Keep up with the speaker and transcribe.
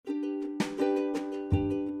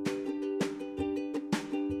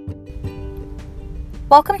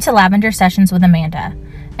Welcome to Lavender Sessions with Amanda,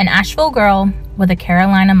 an Asheville girl with a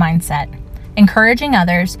Carolina mindset, encouraging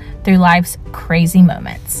others through life's crazy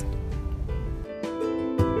moments.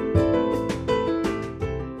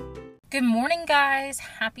 Good morning, guys.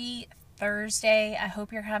 Happy Thursday. I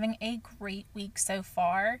hope you're having a great week so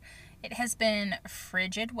far. It has been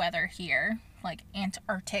frigid weather here, like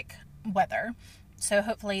Antarctic weather. So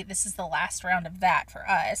hopefully this is the last round of that for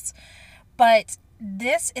us. But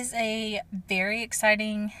this is a very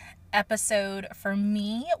exciting episode for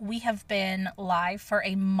me. We have been live for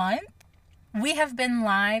a month.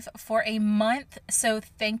 So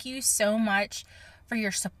thank you so much for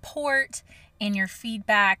your support and your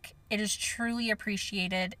feedback. It is truly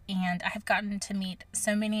appreciated, and I have gotten to meet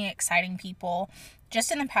so many exciting people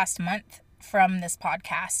just in the past month from this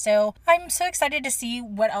podcast. So I'm so excited to see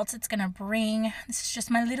what else it's going to bring. This is just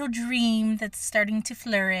my little dream that's starting to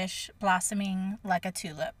flourish, blossoming like a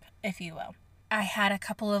tulip, if you will. I had a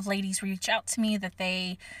couple of ladies reach out to me that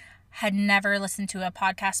they had never listened to a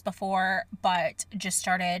podcast before, but just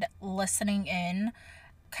started listening in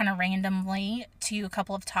kind of randomly to a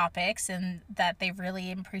couple of topics, and that they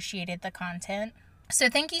really appreciated the content. So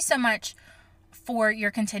thank you so much for your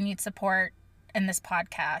continued support in this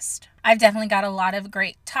podcast. I've definitely got a lot of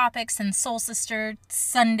great topics and Soul Sister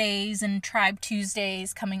Sundays and Tribe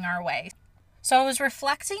Tuesdays coming our way. So I was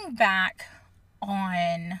reflecting back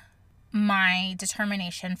on my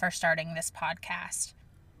determination for starting this podcast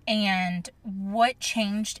and what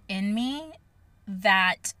changed in me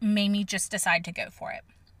that made me just decide to go for it.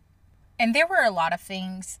 And there were a lot of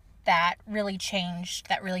things that really changed,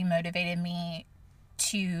 that really motivated me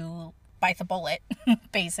to bite the bullet,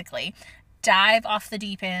 basically. Dive off the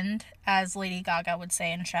deep end, as Lady Gaga would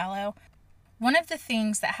say in Shallow. One of the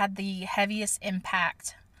things that had the heaviest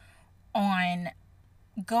impact on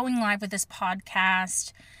going live with this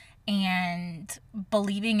podcast and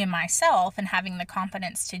believing in myself and having the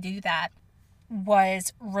confidence to do that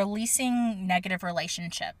was releasing negative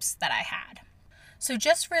relationships that I had. So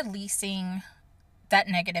just releasing that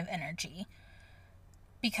negative energy,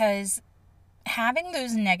 because having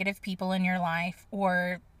those negative people in your life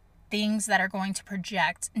or things that are going to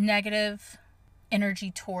project negative energy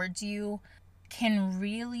towards you can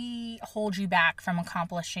really hold you back from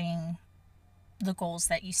accomplishing the goals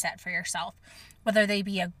that you set for yourself, whether they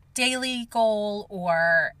be a daily goal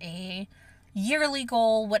or a yearly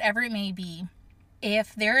goal, whatever it may be.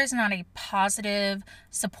 If there is not a positive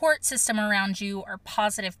support system around you or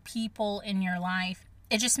positive people in your life,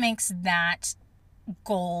 it just makes that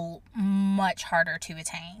goal much harder to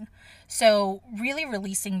attain. So really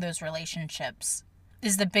releasing those relationships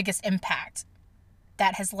is the biggest impact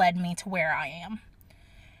that has led me to where I am.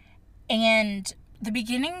 And the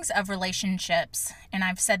beginnings of relationships, and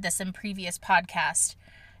I've said this in previous podcasts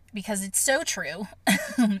because it's so true.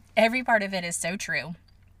 Every part of it is so true.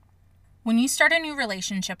 When you start a new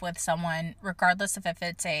relationship with someone, regardless of if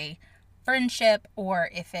it's a friendship or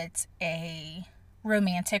if it's a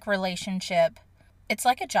romantic relationship, it's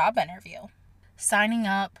like a job interview, signing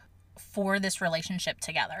up for this relationship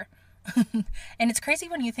together. And it's crazy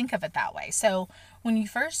when you think of it that way. So when you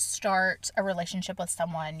first start a relationship with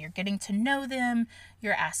someone, you're getting to know them,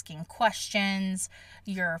 you're asking questions,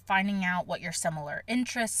 you're finding out what your similar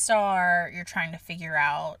interests are, you're trying to figure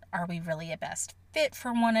out, are we really a best fit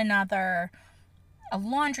for one another? A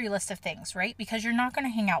laundry list of things, right? Because you're not going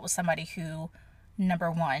to hang out with somebody who, number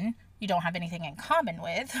one, you don't have anything in common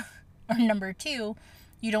with, or number two,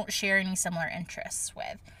 you don't share any similar interests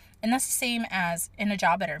with. And that's the same as in a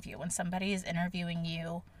job interview. When somebody is interviewing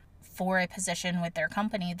you for a position with their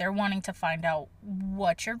company, they're wanting to find out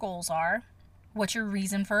what your goals are, what your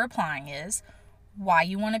reason for applying is, why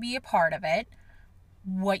you want to be a part of it,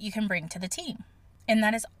 what you can bring to the team. And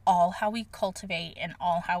that is all how we cultivate and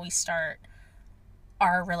all how we start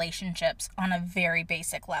our relationships on a very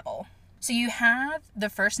basic level. So you have the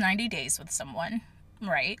first 90 days with someone,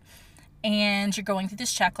 right? And you're going through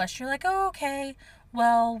this checklist. You're like, oh, okay,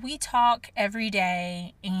 well, we talk every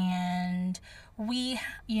day and we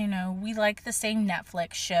like the same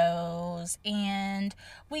Netflix shows and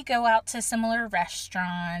we go out to similar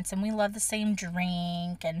restaurants and we love the same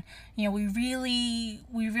drink and, we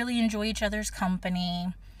really enjoy each other's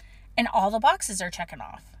company, and all the boxes are checking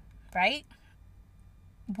off, right?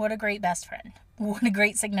 What a great best friend. What a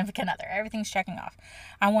great significant other. Everything's checking off.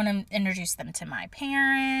 I want to introduce them to my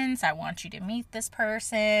parents. I want you to meet this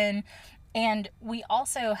person. And we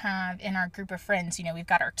also have in our group of friends, we've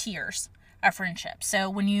got our tiers of friendship. So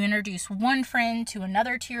when you introduce one friend to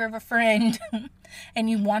another tier of a friend and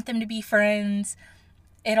you want them to be friends,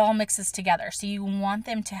 it all mixes together. So you want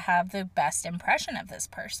them to have the best impression of this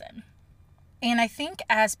person. And I think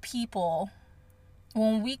as people,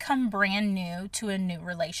 when we come brand new to a new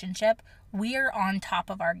relationship, we are on top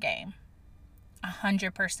of our game.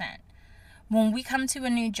 100%. When we come to a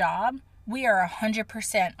new job, we are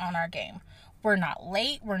 100% on our game. We're not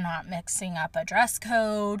late. We're not mixing up a dress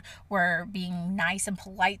code. We're being nice and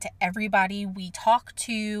polite to everybody we talk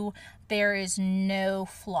to. There is no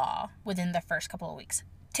flaw within the first couple of weeks.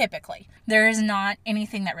 Typically, there is not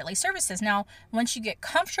anything that really services. Now, once you get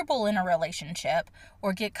comfortable in a relationship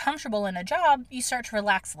or get comfortable in a job, you start to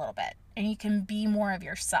relax a little bit and you can be more of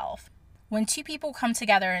yourself. When two people come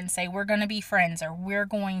together and say, we're going to be friends or we're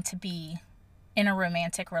going to be in a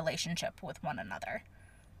romantic relationship with one another,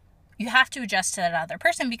 you have to adjust to that other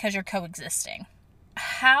person because you're coexisting.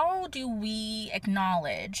 How do we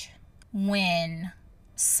acknowledge when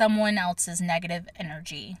someone else's negative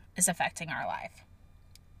energy is affecting our life?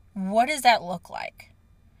 What does that look like?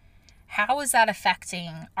 How is that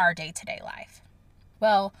affecting our day-to-day life?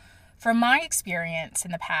 Well, from my experience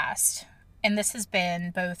in the past, and this has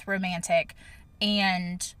been both romantic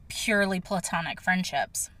and purely platonic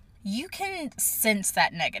friendships, you can sense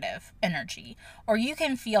that negative energy, or you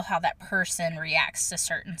can feel how that person reacts to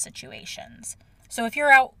certain situations. So if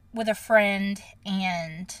you're out with a friend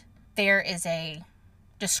and there is a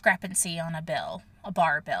discrepancy on a bill, a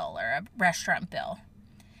bar bill or a restaurant bill,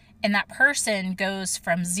 and that person goes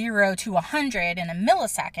from 0 to 100 in a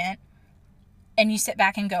millisecond, and you sit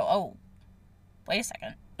back and go, oh, wait a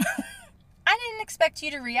second. I didn't expect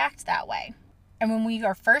you to react that way. And when we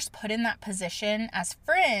are first put in that position as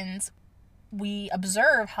friends, we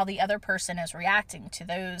observe how the other person is reacting to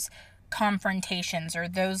those confrontations or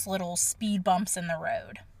those little speed bumps in the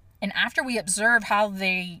road. And after we observe how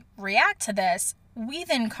they react to this, we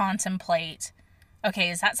then contemplate, okay,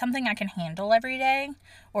 is that something I can handle every day?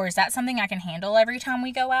 Or is that something I can handle every time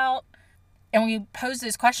we go out? And we pose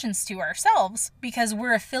those questions to ourselves because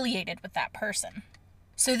we're affiliated with that person.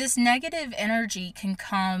 So this negative energy can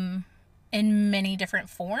come in many different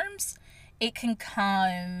forms. It can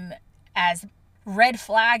come as red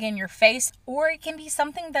flag in your face, or it can be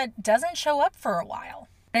something that doesn't show up for a while.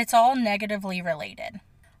 It's all negatively related.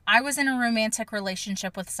 I was in a romantic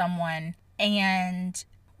relationship with someone, and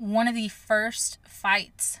one of the first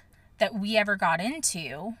fights that we ever got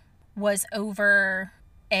into was over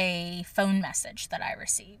a phone message that I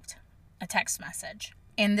received, a text message.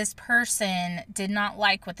 And this person did not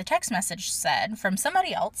like what the text message said from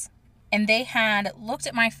somebody else. And they had looked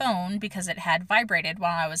at my phone because it had vibrated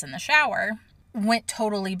while I was in the shower, went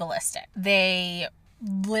totally ballistic. They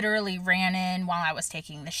literally ran in while I was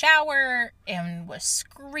taking the shower and was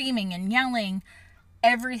screaming and yelling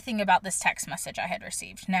everything about this text message I had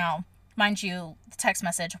received. Now, mind you, the text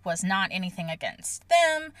message was not anything against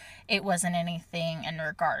them. It wasn't anything in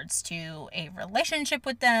regards to a relationship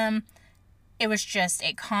with them. It was just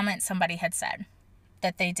a comment somebody had said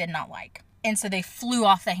that they did not like. And so they flew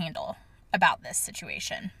off the handle about this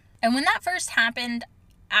situation. And when that first happened,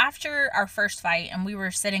 after our first fight, and we were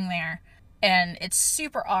sitting there, and it's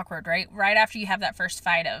super awkward, right? Right after you have that first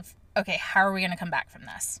fight of, okay, how are we going to come back from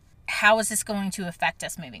this? How is this going to affect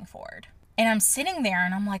us moving forward? And I'm sitting there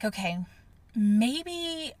and I'm like, okay,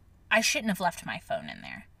 maybe I shouldn't have left my phone in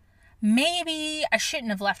there. Maybe I shouldn't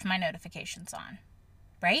have left my notifications on,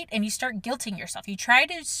 right? And you start guilting yourself. You try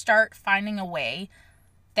to start finding a way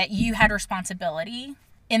that you had responsibility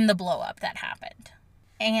in the blow up that happened.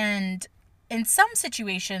 And in some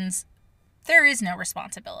situations, there is no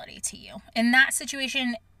responsibility to you. In that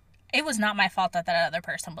situation, it was not my fault that that other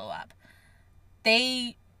person blew up.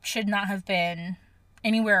 They should not have been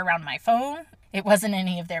anywhere around my phone. It wasn't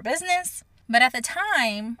any of their business. But at the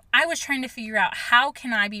time, I was trying to figure out how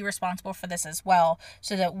can I be responsible for this as well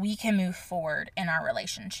so that we can move forward in our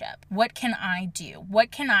relationship. What can I do?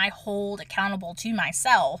 What can I hold accountable to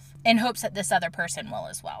myself in hopes that this other person will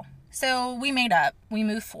as well? So we made up, we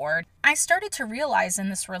moved forward. I started to realize in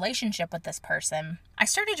this relationship with this person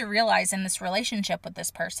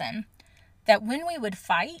that when we would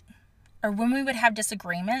fight or when we would have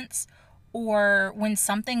disagreements or when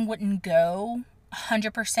something wouldn't go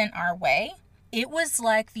 100% our way, it was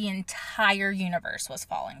like the entire universe was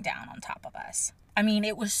falling down on top of us. I mean,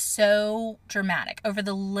 it was so dramatic over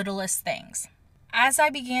the littlest things. As I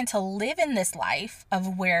began to live in this life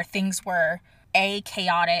of where things were A,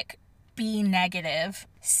 chaotic, B, negative,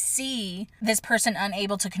 C, this person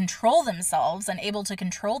unable to control themselves, unable to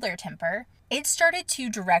control their temper, it started to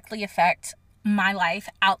directly affect my life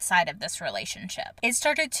outside of this relationship. It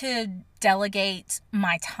started to delegate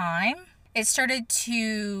my time. It started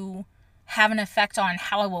to have an effect on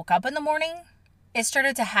how I woke up in the morning. It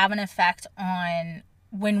started to have an effect on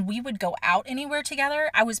when we would go out anywhere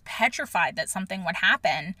together, I was petrified that something would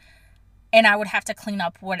happen and I would have to clean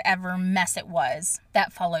up whatever mess it was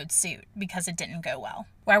that followed suit because it didn't go well.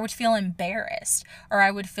 Or I would feel embarrassed, or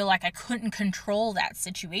I would feel like I couldn't control that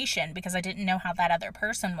situation because I didn't know how that other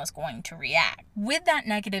person was going to react. With that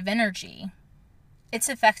negative energy, it's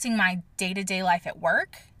affecting my day-to-day life at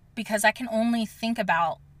work because I can only think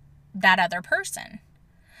about that other person.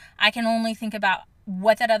 I can only think about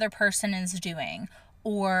what that other person is doing,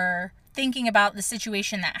 or thinking about the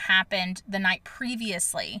situation that happened the night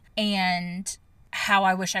previously and how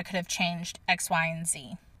I wish I could have changed X, Y, and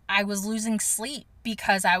Z. I was losing sleep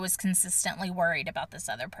because I was consistently worried about this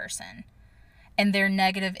other person. And their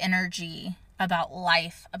negative energy about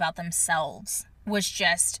life, about themselves, was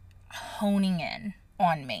just honing in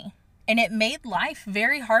on me. And it made life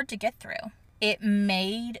very hard to get through. It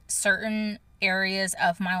made certain areas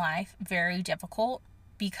of my life very difficult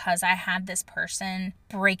because I had this person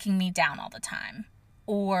breaking me down all the time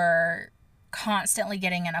or constantly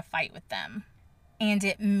getting in a fight with them. And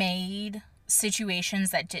it made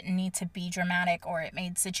situations that didn't need to be dramatic, or it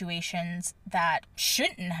made situations that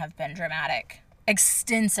shouldn't have been dramatic,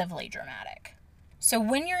 extensively dramatic. So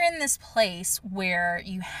when you're in this place where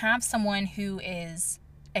you have someone who is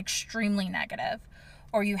extremely negative,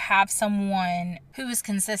 or you have someone who is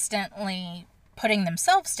consistently putting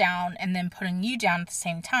themselves down and then putting you down at the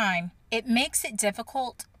same time, it makes it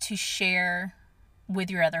difficult to share with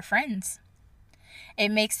your other friends. It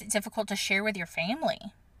makes it difficult to share with your family.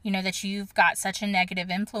 You know, that you've got such a negative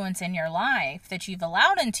influence in your life that you've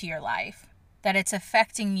allowed into your life that it's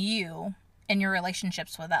affecting you and your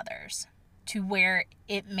relationships with others, to where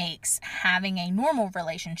it makes having a normal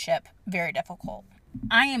relationship very difficult.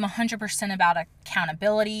 I am 100% about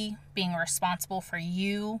accountability, being responsible for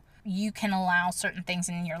you. You can allow certain things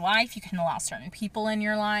in your life. You can allow certain people in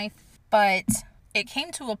your life. But it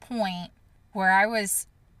came to a point where I was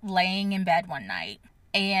laying in bed one night,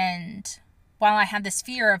 and while I had this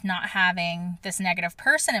fear of not having this negative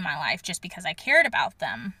person in my life just because I cared about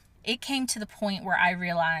them, it came to the point where I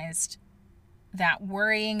realized that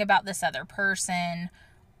worrying about this other person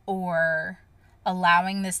or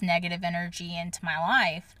allowing this negative energy into my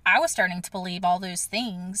life, I was starting to believe all those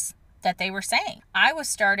things that they were saying. I was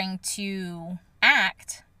starting to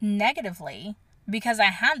act negatively because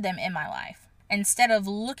I had them in my life. Instead of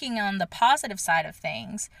looking on the positive side of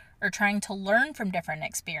things or trying to learn from different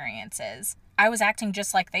experiences, I was acting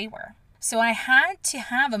just like they were. So I had to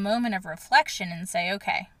have a moment of reflection and say,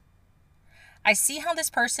 okay, I see how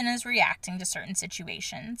this person is reacting to certain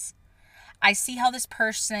situations. I see how this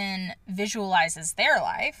person visualizes their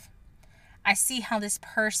life. I see how this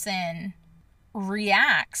person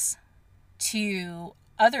reacts to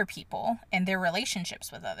other people and their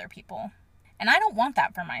relationships with other people. And I don't want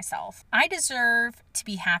that for myself. I deserve to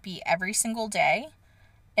be happy every single day,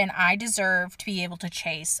 and I deserve to be able to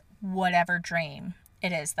chase whatever dream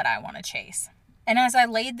it is that I want to chase. And as I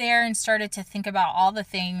laid there and started to think about all the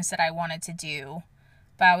things that I wanted to do,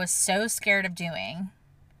 but I was so scared of doing,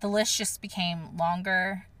 the list just became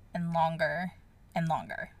longer and longer and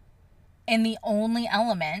longer. And the only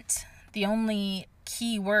element, the only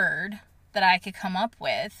key word that I could come up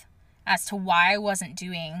with as to why I wasn't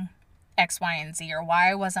doing X, Y, and Z, or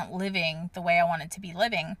why I wasn't living the way I wanted to be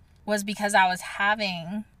living, was because I was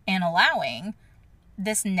having and allowing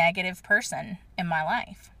this negative person in my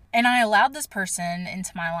life. And I allowed this person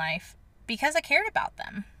into my life because I cared about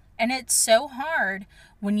them. And it's so hard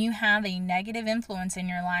when you have a negative influence in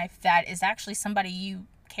your life that is actually somebody you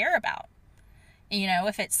care about. You know,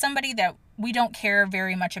 if it's somebody that we don't care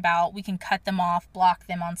very much about, we can cut them off, block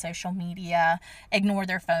them on social media, ignore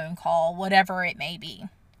their phone call, whatever it may be.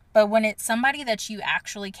 But when it's somebody that you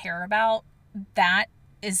actually care about, that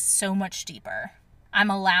is so much deeper.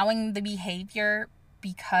 I'm allowing the behavior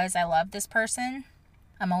because I love this person.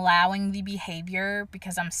 I'm allowing the behavior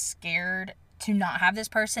because I'm scared to not have this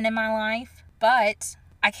person in my life. But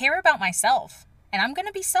I care about myself, and I'm going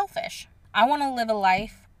to be selfish. I want to live a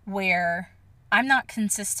life where I'm not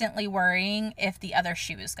consistently worrying if the other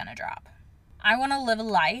shoe is going to drop. I want to live a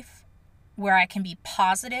life where I can be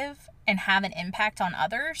positive and have an impact on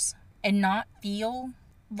others and not feel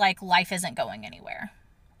like life isn't going anywhere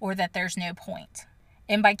or that there's no point.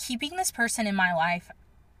 And by keeping this person in my life,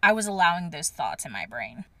 I was allowing those thoughts in my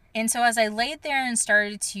brain. And so as I laid there and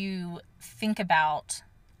started to think about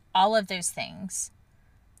all of those things,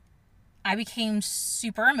 I became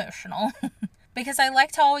super emotional because I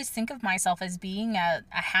like to always think of myself as being a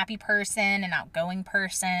happy person, an outgoing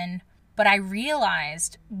person. But I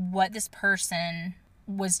realized what this person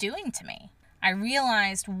was doing to me. I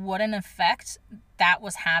realized what an effect that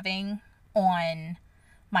was having on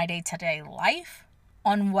my day-to-day life,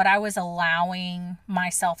 on what I was allowing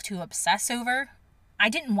myself to obsess over. I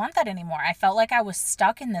didn't want that anymore. I felt like I was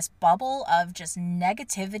stuck in this bubble of just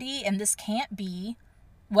negativity, and this can't be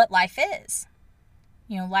what life is.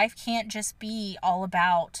 Life can't just be all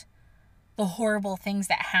about the horrible things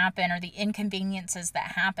that happen or the inconveniences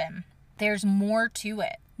that happen. There's more to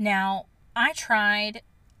it. Now, I tried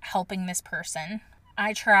helping this person.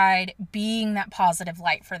 I tried being that positive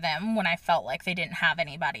light for them when I felt like they didn't have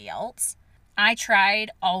anybody else. I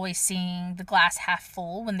tried always seeing the glass half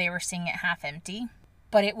full when they were seeing it half empty,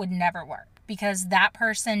 but it would never work because that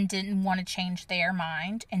person didn't want to change their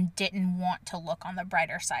mind and didn't want to look on the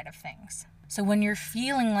brighter side of things. So when you're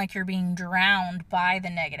feeling like you're being drowned by the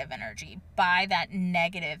negative energy, by that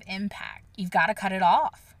negative impact, you've got to cut it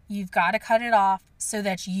off. You've got to cut it off so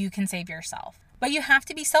that you can save yourself. But you have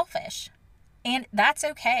to be selfish. And that's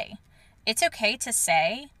okay. It's okay to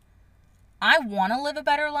say, I want to live a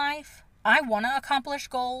better life. I want to accomplish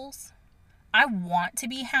goals. I want to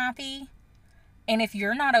be happy. And if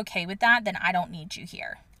you're not okay with that, then I don't need you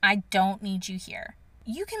here. I don't need you here.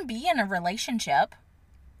 You can be in a relationship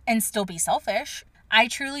and still be selfish. I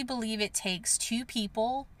truly believe it takes two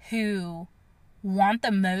people who want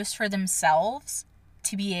the most for themselves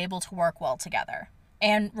to be able to work well together.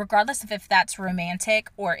 And regardless of if that's romantic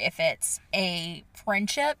or if it's a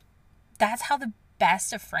friendship, that's how the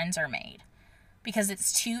best of friends are made. Because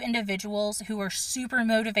it's two individuals who are super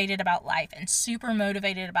motivated about life and super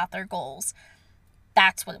motivated about their goals.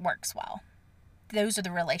 That's what works well. Those are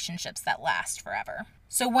the relationships that last forever.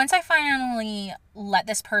 So once I finally let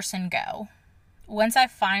this person go, once I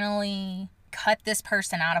finally cut this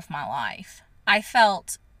person out of my life, I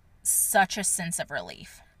felt such a sense of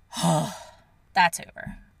relief. That's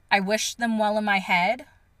over. I wished them well in my head.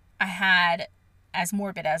 I had, as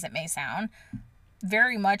morbid as it may sound,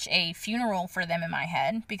 very much a funeral for them in my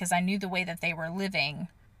head because I knew the way that they were living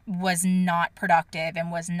was not productive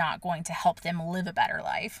and was not going to help them live a better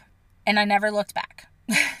life. And I never looked back.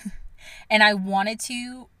 And I wanted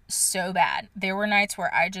to so bad. There were nights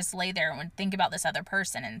where I just lay there and would think about this other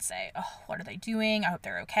person and say, oh, what are they doing? I hope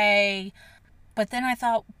they're okay. But then I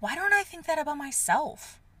thought, why don't I think that about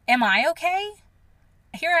myself? Am I okay?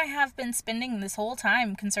 Here I have been spending this whole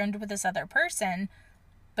time concerned with this other person,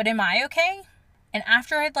 but am I okay? And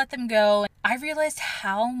after I'd let them go, I realized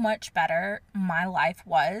how much better my life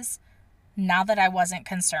was now that I wasn't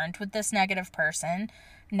concerned with this negative person,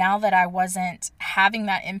 now that I wasn't having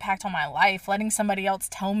that impact on my life, letting somebody else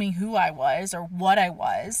tell me who I was or what I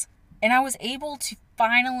was. And I was able to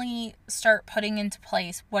finally start putting into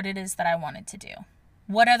place what it is that I wanted to do,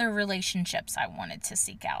 what other relationships I wanted to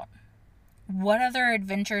seek out, what other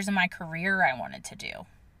adventures in my career I wanted to do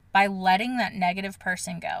by letting that negative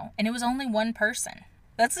person go. And it was only one person.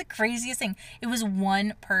 That's the craziest thing. It was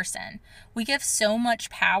one person. We give so much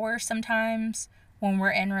power sometimes when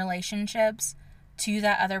we're in relationships to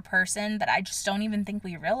that other person that I just don't even think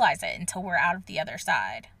we realize it until we're out of the other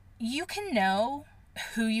side. You can know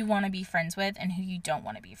who you want to be friends with and who you don't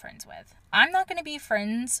want to be friends with. I'm not going to be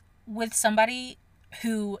friends with somebody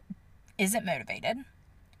who isn't motivated,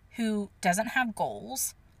 who doesn't have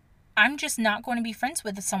goals. I'm just not going to be friends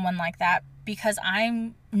with someone like that because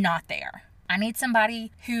I'm not there. I need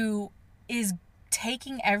somebody who is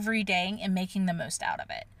taking every day and making the most out of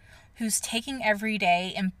it, who's taking every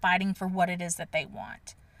day and fighting for what it is that they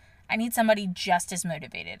want. I need somebody just as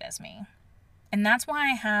motivated as me. And that's why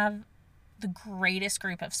I have the greatest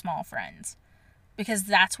group of small friends, because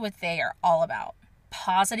that's what they are all about.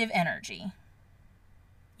 Positive energy.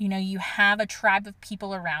 You have a tribe of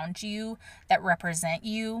people around you that represent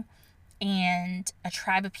you, and a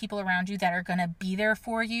tribe of people around you that are going to be there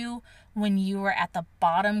for you when you are at the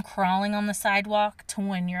bottom crawling on the sidewalk to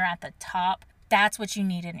when you're at the top. That's what you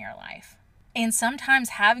need in your life. And sometimes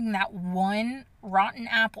having that one rotten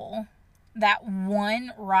apple, that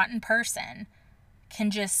one rotten person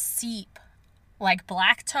can just seep like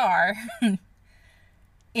black tar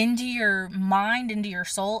into your mind, into your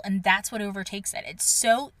soul, and that's what overtakes it. It's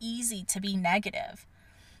so easy to be negative.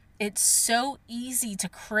 It's so easy to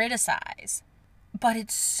criticize, but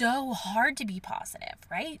it's so hard to be positive,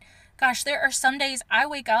 right? Gosh, there are some days I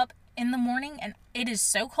wake up in the morning and it is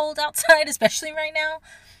so cold outside, especially right now.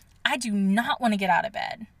 I do not want to get out of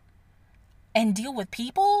bed and deal with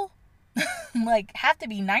people, like have to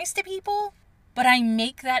be nice to people. But I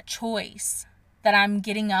make that choice that I'm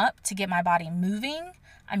getting up to get my body moving.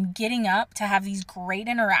 I'm getting up to have these great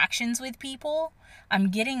interactions with people.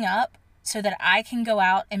 I'm getting up so that I can go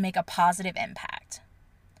out and make a positive impact.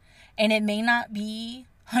 And it may not be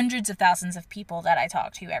hundreds of thousands of people that I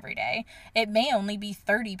talk to every day. It may only be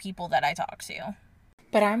 30 people that I talk to.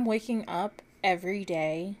 But I'm waking up every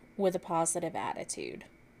day with a positive attitude.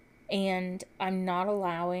 And I'm not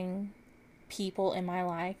allowing people in my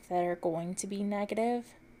life that are going to be negative,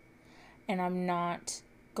 and I'm not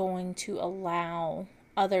going to allow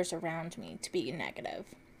others around me to be negative.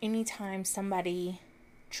 Anytime somebody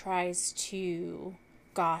tries to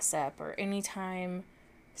gossip, or anytime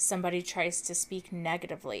somebody tries to speak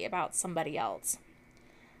negatively about somebody else,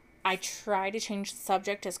 I try to change the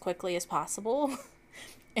subject as quickly as possible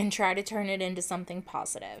and try to turn it into something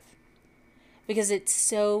positive. Because it's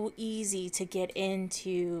so easy to get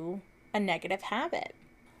into a negative habit.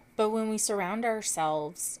 But when we surround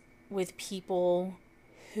ourselves with people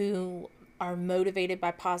who are motivated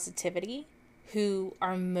by positivity, who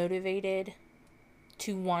are motivated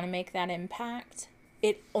to want to make that impact,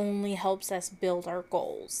 it only helps us build our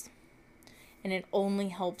goals. And it only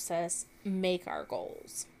helps us make our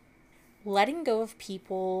goals. Letting go of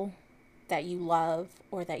people that you love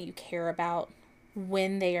or that you care about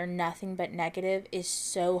when they are nothing but negative is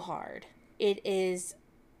so hard. It is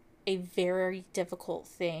a very difficult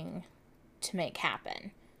thing to make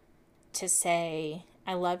happen. To say,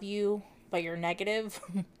 I love you, but you're negative,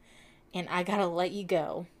 and I gotta let you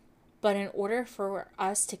go. But in order for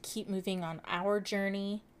us to keep moving on our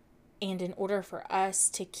journey, and in order for us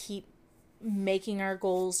to keep making our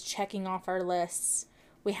goals, checking off our lists,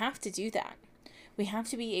 we have to do that. We have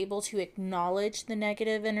to be able to acknowledge the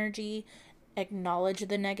negative energy, acknowledge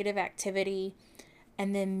the negative activity,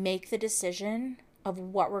 and then make the decision of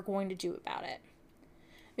what we're going to do about it.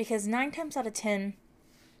 Because 9 times out of 10,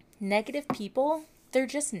 negative people, they're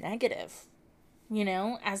just negative. You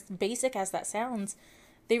know, as basic as that sounds,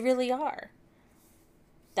 they really are.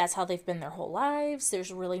 That's how they've been their whole lives.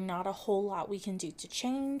 There's really not a whole lot we can do to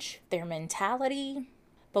change their mentality.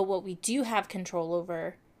 But what we do have control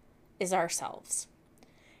over is ourselves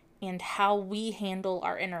and how we handle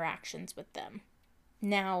our interactions with them.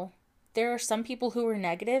 Now, there are some people who are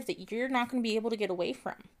negative that you're not going to be able to get away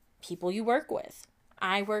from. People you work with.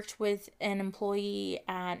 I worked with an employee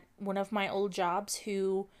at one of my old jobs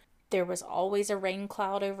who there was always a rain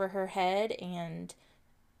cloud over her head, and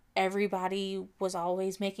everybody was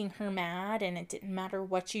always making her mad, and it didn't matter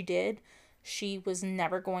what you did. She was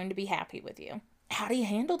never going to be happy with you. How do you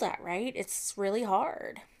handle that, right? It's really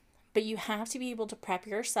hard. But you have to be able to prep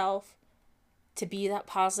yourself to be that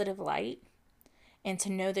positive light and to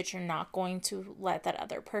know that you're not going to let that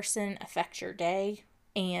other person affect your day,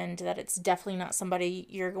 and that it's definitely not somebody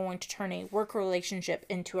you're going to turn a work relationship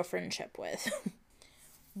into a friendship with.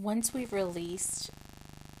 Once we've released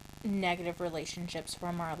negative relationships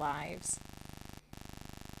from our lives,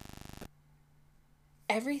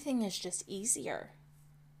 everything is just easier.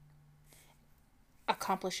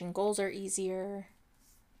 Accomplishing goals are easier.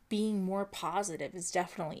 Being more positive is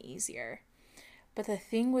definitely easier. But the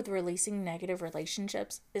thing with releasing negative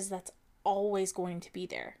relationships is that's always going to be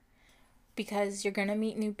there. Because you're going to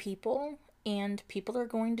meet new people and people are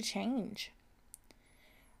going to change.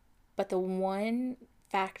 But the one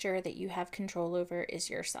factor that you have control over is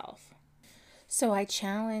yourself. So I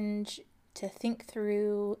challenge to think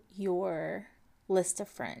through your list of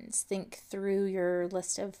friends, think through your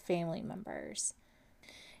list of family members,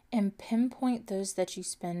 and pinpoint those that you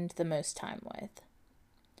spend the most time with.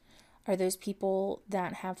 Are those people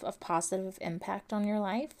that have a positive impact on your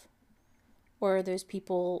life? Or are those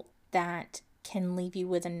people that can leave you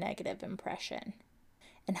with a negative impression?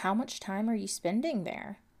 And how much time are you spending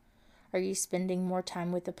there? Are you spending more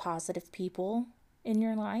time with the positive people in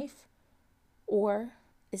your life? Or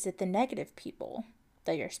is it the negative people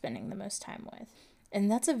that you're spending the most time with?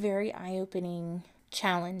 And that's a very eye-opening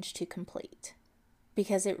challenge to complete,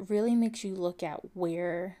 because it really makes you look at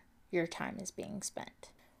where your time is being spent.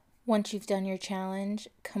 Once you've done your challenge,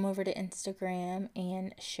 come over to Instagram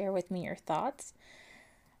and share with me your thoughts.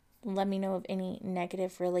 Let me know of any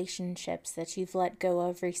negative relationships that you've let go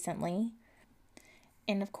of recently.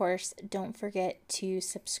 And of course, don't forget to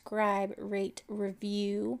subscribe, rate,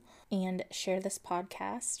 review, and share this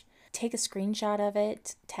podcast. Take a screenshot of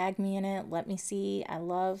it, tag me in it, let me see. I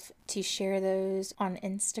love to share those on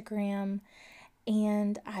Instagram.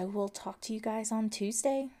 And I will talk to you guys on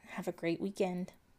Tuesday. Have a great weekend.